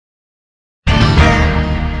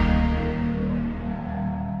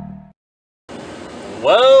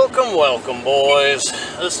Welcome, welcome, boys.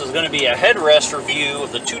 This is going to be a headrest review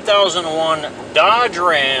of the 2001 Dodge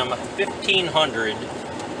Ram 1500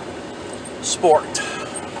 Sport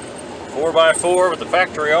 4x4 with the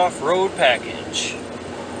factory off-road package.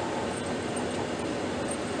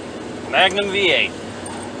 Magnum V8.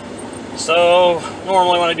 So,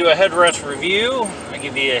 normally when I do a headrest review, I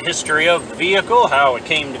give you a history of the vehicle, how it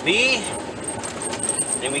came to be.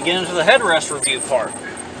 Then we get into the headrest review part.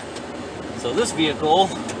 So this vehicle,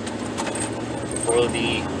 for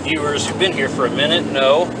the viewers who've been here for a minute,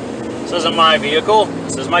 know this isn't my vehicle,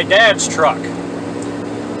 this is my dad's truck.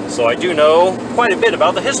 So I do know quite a bit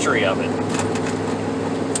about the history of it.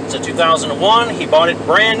 It's a 2001, he bought it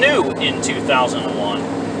brand new in 2001.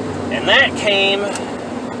 And that came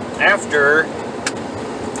after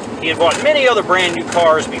he had bought many other brand new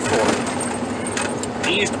cars before.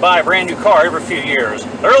 He used to buy a brand new car every few years.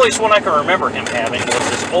 The earliest one I can remember him having was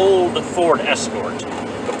this old Ford Escort.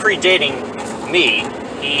 But predating me,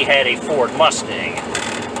 he had a Ford Mustang.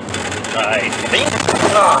 I think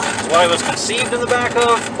that's what I was conceived in the back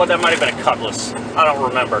of, but that might have been a Cutlass. I don't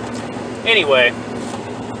remember. Anyway,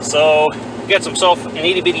 so he gets himself an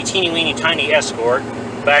itty-bitty, teeny-weeny, tiny Escort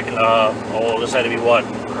back in, this had to be what,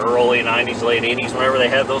 early 90s, late 80s, whenever they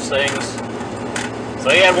had those things. So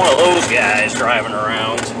he had one of those guys driving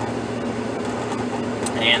around.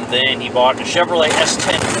 And then he bought a Chevrolet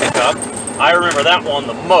S10 pickup. I remember that one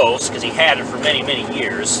the most because he had it for many, many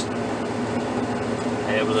years.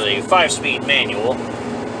 It was a 5-speed manual.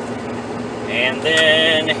 And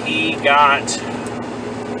then he got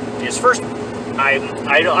his first, I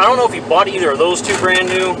don't know if he bought either of those two brand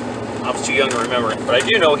new. I was too young to remember it. But I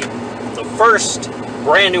do know the first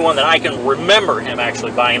brand new one that I can remember him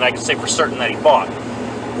actually buying, and I can say for certain that he bought,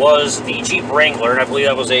 was the Jeep Wrangler, and I believe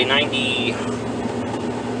that was a 92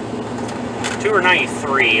 or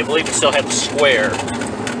 93. I believe it still had the square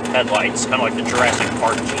headlights, kind of like the Jurassic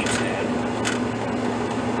Park Jeeps had.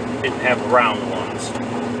 Didn't have the round ones.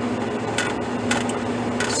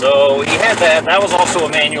 So he had that. That was also a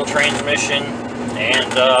manual transmission,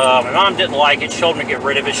 and my mom didn't like it. She told me to get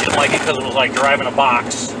rid of it. She didn't like it because it was like driving a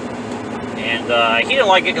box. And he didn't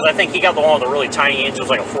like it because I think he got the one with the really tiny engine. It was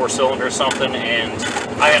like a 4-cylinder or something, and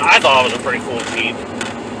I thought it was a pretty cool Jeep,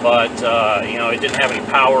 but you know, it didn't have any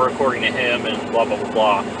power according to him, and blah blah blah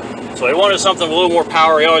blah. So he wanted something with a little more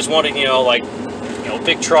power. He always wanted, you know, like, you know,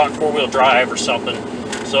 big truck, 4-wheel drive or something.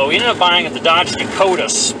 So he ended up buying the Dodge Dakota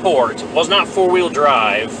Sport. It was not 4-wheel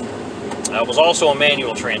drive. It was also a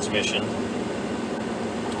manual transmission,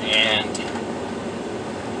 and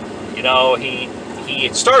you know, he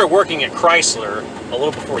had started working at Chrysler a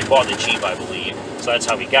little before he bought the Jeep, I believe. So that's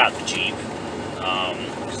how he got the Jeep.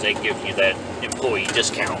 Because they give you that employee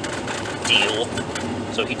discount deal.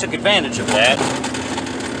 So he took advantage of that.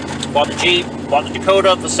 Bought the Jeep, bought the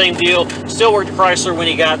Dakota, the same deal. Still worked at Chrysler when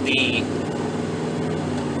he got the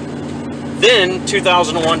then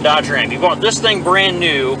 2001 Dodge Ram. He bought this thing brand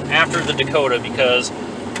new after the Dakota because,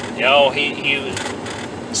 you know, he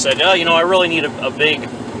said, oh, you know, I really need a big,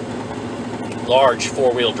 large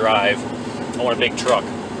 4-wheel drive. I want a big truck.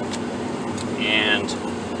 And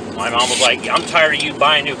my mom was like, I'm tired of you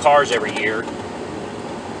buying new cars every year.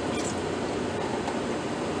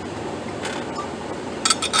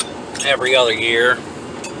 Every other year.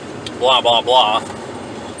 Blah, blah, blah.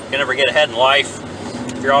 You never get ahead in life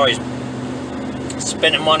if you're always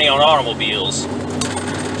spending money on automobiles.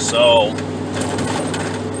 So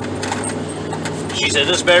she said,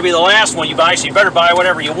 this better be the last one you buy, so you better buy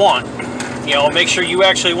whatever you want. You know, make sure you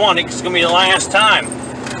actually want it, because it's going to be the last time.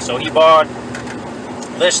 So he bought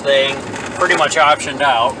this thing, pretty much optioned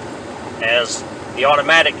out, as the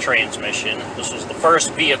automatic transmission. This was the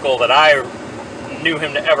first vehicle that I knew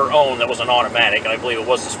him to ever own that was an automatic, and I believe it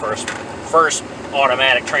was his first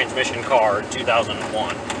automatic transmission car in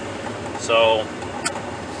 2001. So,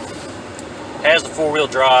 has the 4-wheel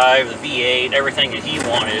drive, the V8, everything that he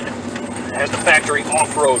wanted. It has the factory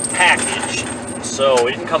off-road package. So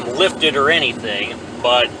it didn't come lifted or anything,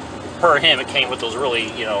 but per him it came with those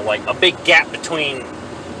really, you know, like a big gap between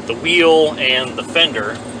the wheel and the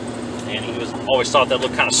fender, and he always thought that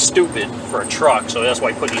looked kind of stupid for a truck, so that's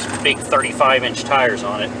why he put these big 35-inch tires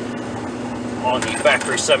on it, on the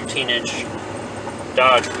factory 17-inch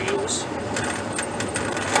Dodge wheels.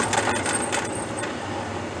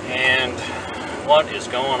 And what is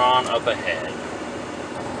going on up ahead?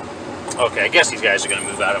 Okay, I guess these guys are going to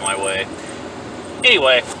move out of my way.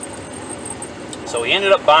 Anyway, so he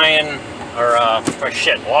ended up buying,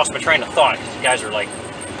 shit, lost my train of thought, because you guys are like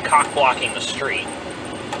cock-blocking the street.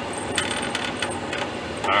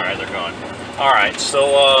 Alright, they're gone. Alright,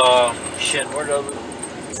 so, shit, where the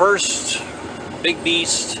first big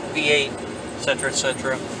beast, V8, etc.,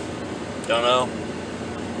 etc. Don't know.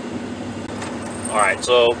 Alright,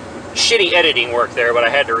 so shitty editing work there, but I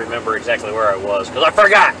had to remember exactly where I was, because I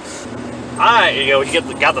forgot! You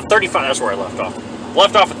got the 35, that's where I left off.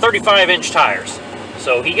 Left off with 35-inch tires.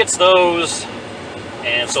 So he gets those,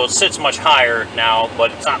 and so it sits much higher now,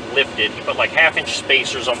 but it's not lifted. He put like half-inch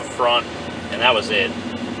spacers on the front, and that was it.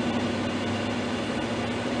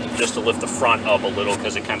 Just to lift the front up a little,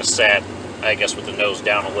 because it kind of sat, I guess, with the nose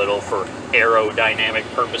down a little for aerodynamic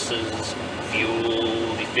purposes,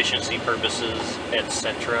 fuel efficiency purposes,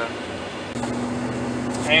 etc.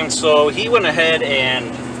 And so he went ahead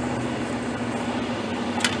and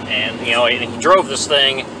you know, he drove this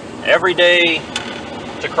thing every day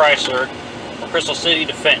to Chrysler, from Crystal City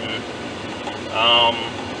to Fenton,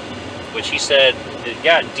 which he said it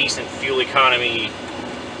got decent fuel economy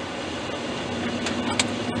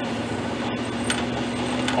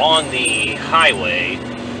on the highway,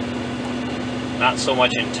 not so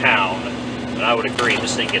much in town. But I would agree,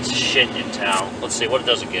 this thing gets shit in town. Let's see, what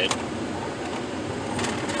does it get?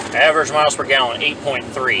 Average miles per gallon,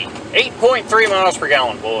 8.3. 8.3 miles per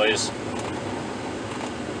gallon, boys.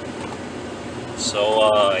 So,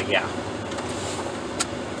 yeah.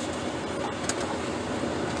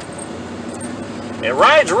 It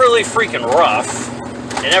rides really freaking rough.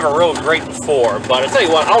 It never rode great before, but I tell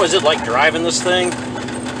you what, I always did like driving this thing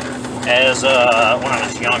as, when I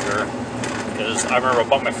was younger. Because I remember I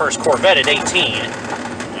bought my first Corvette at 18,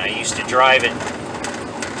 and I used to drive it.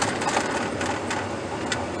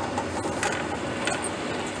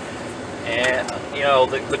 And, you know,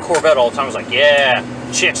 the Corvette all the time was like, yeah,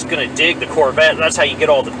 chick's gonna dig the Corvette. That's how you get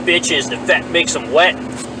all the bitches. The vet makes them wet.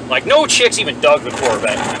 Like, no chicks even dug the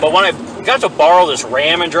Corvette. But when I got to borrow this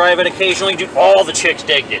Ram and drive it occasionally, dude, all the chicks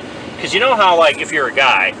digged it. Because you know how, like, if you're a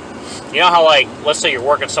guy, you know how, like, let's say you're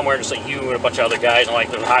working somewhere, just like you and a bunch of other guys, and, like,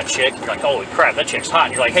 there's a hot chick, you're like, holy crap, that chick's hot.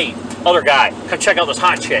 And you're like, hey, other guy, come check out this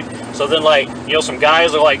hot chick. So then, like, you know, some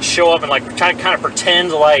guys will, like, show up and, like, try to kind of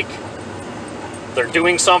pretend, like, they're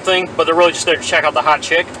doing something, but they're really just there to check out the hot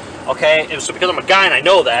chick, okay? And so because I'm a guy and I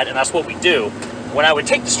know that, and that's what we do, when I would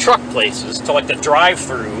take this truck places, to, like, the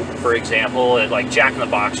drive-thru, for example, at, like, Jack in the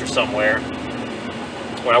Box or somewhere,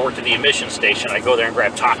 when I worked at the emission station, I'd go there and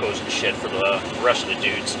grab tacos and shit for the rest of the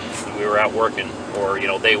dudes. We were out working, or, you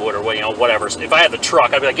know, they would, or, you know, whatever. So if I had the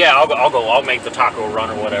truck, I'd be like, yeah, I'll make the taco run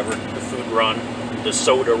or whatever, the food run, the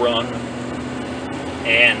soda run.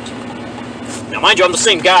 And now, mind you, I'm the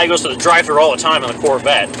same guy who goes to the drive-thru all the time in the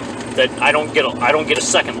Corvette that I don't get a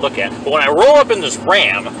second look at. But when I roll up in this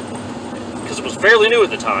Ram, because it was fairly new at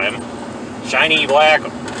the time, shiny black,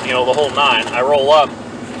 you know, the whole nine, I roll up,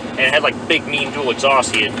 and it had, like, big, mean dual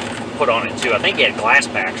exhaust he had put on it, too. I think he had glass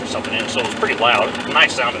packs or something in it, so it was pretty loud. It was a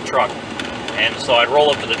nice sounding truck. And so I'd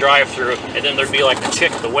roll up to the drive-thru, and then there'd be, like, the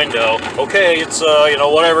chick at the window. Okay, it's, you know,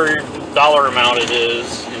 whatever dollar amount it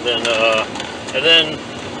is.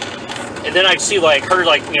 And then I'd see, like, her,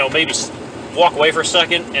 like, you know, maybe walk away for a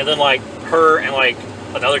second, and then, like, her and, like,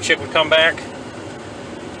 another chick would come back.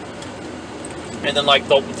 And then, like,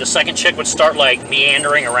 the second chick would start, like,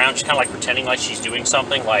 meandering around, just kind of, like, pretending like she's doing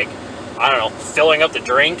something, like, I don't know, filling up the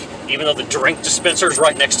drink, even though the drink dispenser is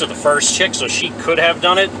right next to the first chick, so she could have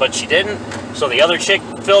done it, but she didn't. So the other chick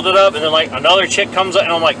filled it up, and then, like, another chick comes up,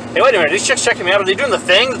 and I'm like, hey, wait a minute, these chicks checking me out? Are they doing the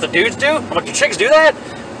thing that the dudes do? I'm like, do chicks do that?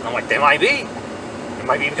 And I'm like, they might be. It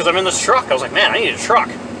might be because I'm in this truck. I was like, man, I need a truck.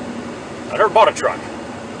 I never bought a truck.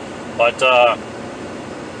 But,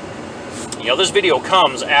 you know, this video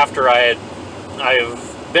comes after I've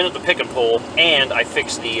been at the pick and pull, and I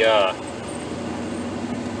fixed the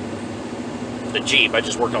Jeep. I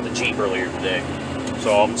just worked on the Jeep earlier today.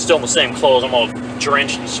 So I'm still in the same clothes. I'm all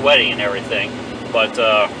drenched and sweaty and everything. But,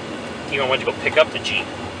 even went to go pick up the Jeep.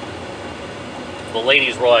 The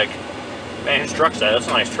ladies were like, man, whose truck's that? That's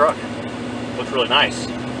a nice truck. Looks really nice.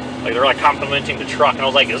 Like, they're, like, complimenting the truck. And I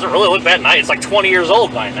was like, does it really look that nice? It's like 20 years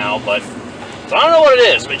old by now, but so I don't know what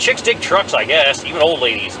it is. But chicks dig trucks, I guess. Even old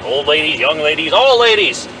ladies. Old ladies, young ladies, all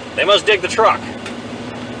ladies. They must dig the truck.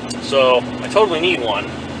 So, I totally need one.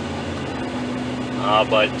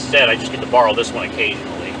 But instead, I just get to borrow this one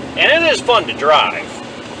occasionally. And it is fun to drive.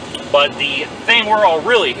 But the thing we're all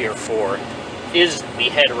really here for is the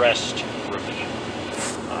headrest review.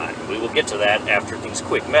 We will get to that after these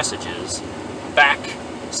quick messages. Back,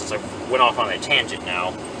 since I went off on a tangent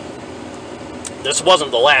now, this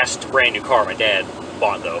wasn't the last brand new car my dad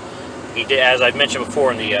bought, though. He did, as I've mentioned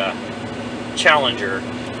before in the Challenger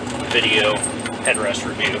video headrest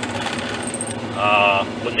review,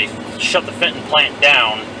 when they shut the Fenton plant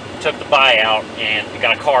down, took the buyout, and he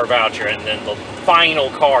got a car voucher, and then the final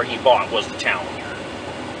car he bought was the Challenger.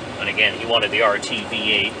 And again, he wanted the RT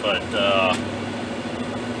V8, but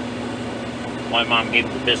my mom gave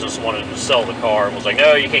him the business, wanted him to sell the car, and was like,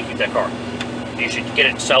 no, you can't keep that car. You should get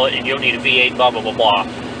it and sell it, and you don't need a V8, blah, blah, blah, blah.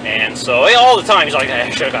 And so, all the time, he's like, I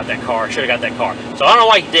should have got that car, should have got that car. So I don't know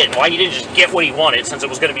why he didn't. Why he didn't just get what he wanted, since it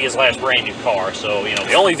was going to be his last brand new car. So, you know,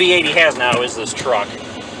 the only V8 he has now is this truck.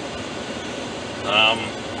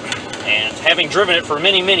 And having driven it for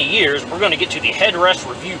many, many years, we're going to get to the headrest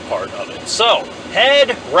review part of it. So,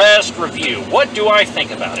 headrest review. What do I think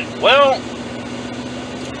about it? Well,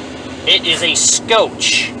 it is a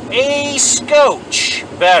scotch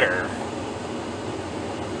better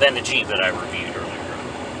than the Jeep that I reviewed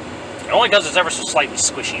earlier. Only because it's ever so slightly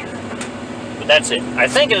squishier. But that's it. I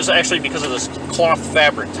think it is actually because of this cloth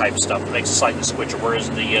fabric type stuff that makes it slightly squishier, whereas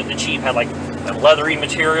the Jeep had like a leathery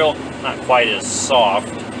material, not quite as soft,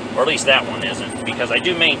 or at least that one isn't, because I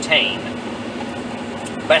do maintain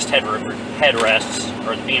best headrests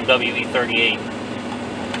are the BMW E38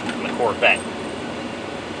 and the Corvette.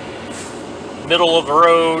 Middle of the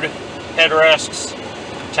road headrests,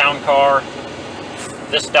 town car,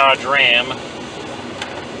 this Dodge Ram,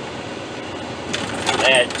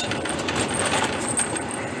 that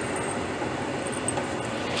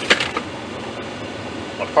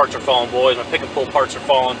my parts are falling, boys. My pick and pull parts are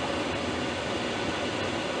falling.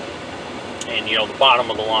 And, you know, the bottom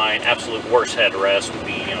of the line, absolute worst headrest would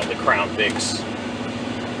be, you know, the Crown Vics.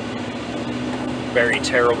 Very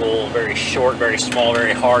terrible, very short, very small,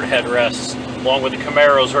 very hard headrests. Along with the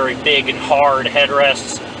Camaro's very big and hard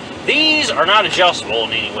headrests. These are not adjustable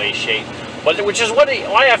in any way, shape, but which is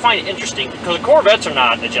why I find it interesting, because the Corvettes are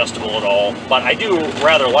not adjustable at all, but I do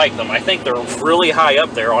rather like them. I think they're really high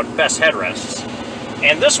up there on best headrests.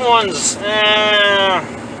 And this one's,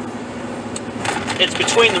 it's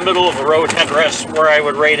between the middle of the road headrest where I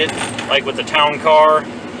would rate it, like with the town car,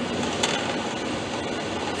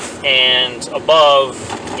 and above,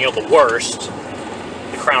 you know, the worst,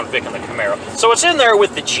 Crown Vic and the Camaro. So it's in there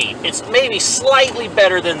with the Jeep. It's maybe slightly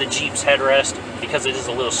better than the Jeep's headrest because it is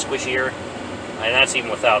a little squishier, and that's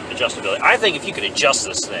even without adjustability. I think if you could adjust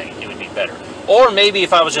this thing, it would be better. Or maybe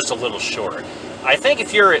if I was just a little shorter. I think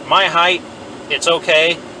if you're at my height, it's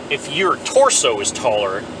okay. If your torso is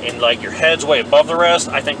taller and like your head's way above the rest,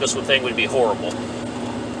 I think this thing would be horrible.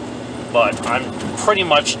 But I'm pretty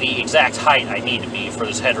much the exact height I need to be for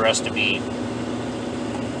this headrest to be,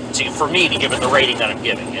 for me to give it the rating that I'm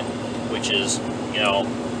giving it, which is, you know,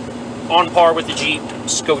 on par with the Jeep,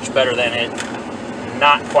 scotch better than it,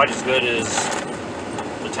 not quite as good as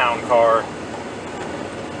the town car,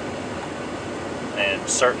 and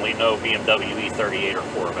certainly no BMW E38 or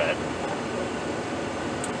Corvette.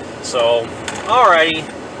 So, alrighty,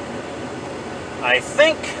 I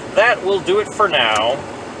think that will do it for now.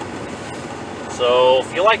 So,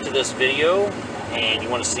 if you liked this video, and you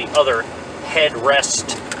want to see other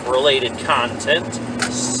headrest related content,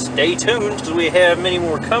 stay tuned because we have many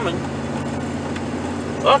more coming.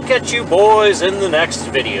 I'll catch you boys in the next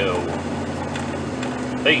video.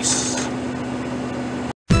 Peace.